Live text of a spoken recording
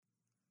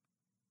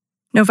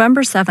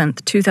November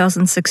 7th,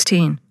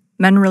 2016.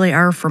 Men really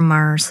are from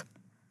Mars.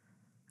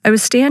 I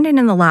was standing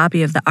in the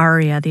lobby of the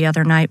Aria the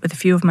other night with a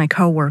few of my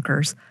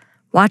coworkers,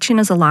 watching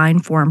as a line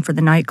formed for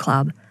the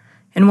nightclub,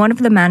 and one of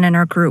the men in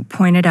our group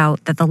pointed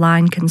out that the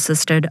line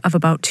consisted of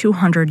about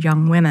 200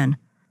 young women.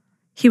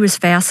 He was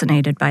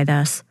fascinated by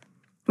this.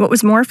 What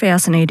was more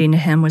fascinating to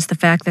him was the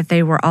fact that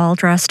they were all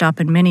dressed up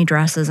in mini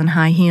dresses and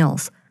high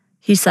heels.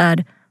 He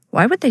said,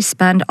 "Why would they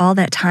spend all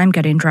that time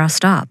getting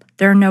dressed up?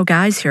 There are no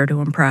guys here to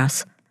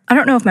impress." I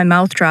don't know if my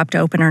mouth dropped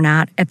open or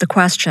not at the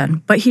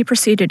question, but he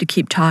proceeded to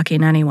keep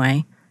talking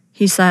anyway.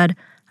 He said,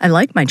 "I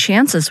like my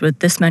chances with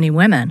this many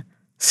women."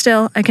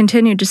 Still, I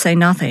continued to say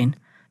nothing.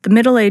 The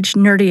middle-aged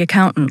nerdy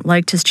accountant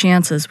liked his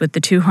chances with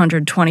the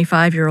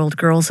 225-year-old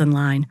girls in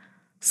line.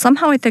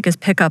 Somehow I think his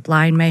pickup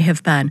line may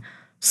have been,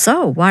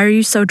 "So, why are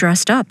you so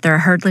dressed up? There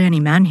are hardly any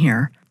men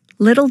here."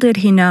 Little did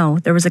he know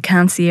there was a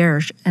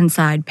concierge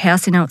inside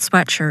passing out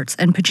sweatshirts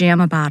and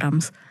pajama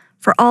bottoms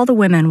for all the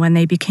women when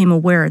they became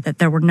aware that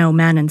there were no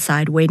men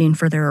inside waiting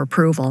for their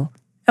approval.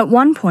 At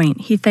one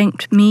point, he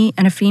thanked me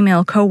and a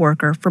female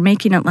coworker for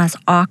making it less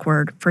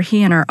awkward for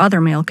he and our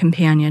other male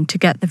companion to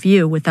get the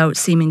view without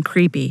seeming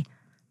creepy.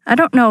 I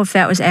don't know if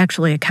that was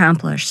actually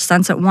accomplished,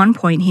 since at one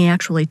point he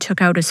actually took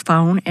out his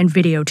phone and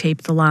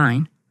videotaped the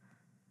line.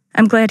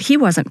 I'm glad he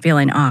wasn't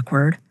feeling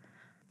awkward.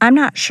 I'm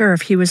not sure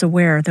if he was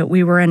aware that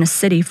we were in a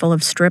city full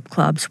of strip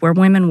clubs where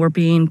women were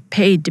being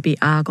paid to be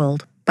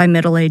ogled by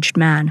middle-aged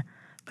men,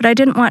 but I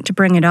didn't want to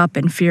bring it up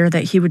in fear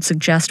that he would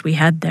suggest we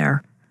head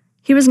there.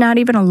 He was not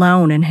even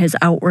alone in his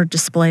outward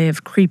display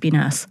of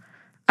creepiness.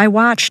 I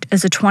watched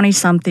as a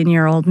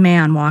 20-something-year-old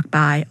man walked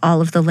by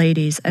all of the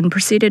ladies and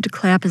proceeded to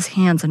clap his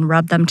hands and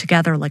rub them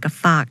together like a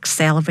fox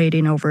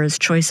salivating over his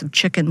choice of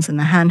chickens in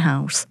the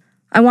henhouse.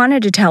 I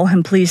wanted to tell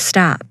him please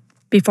stop,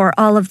 before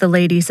all of the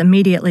ladies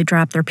immediately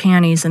dropped their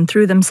panties and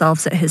threw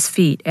themselves at his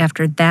feet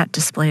after that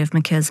display of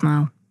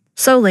machismo.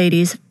 So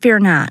ladies, fear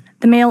not,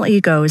 the male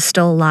ego is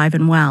still alive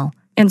and well.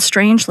 And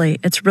strangely,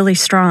 it's really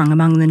strong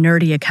among the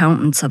nerdy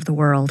accountants of the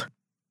world.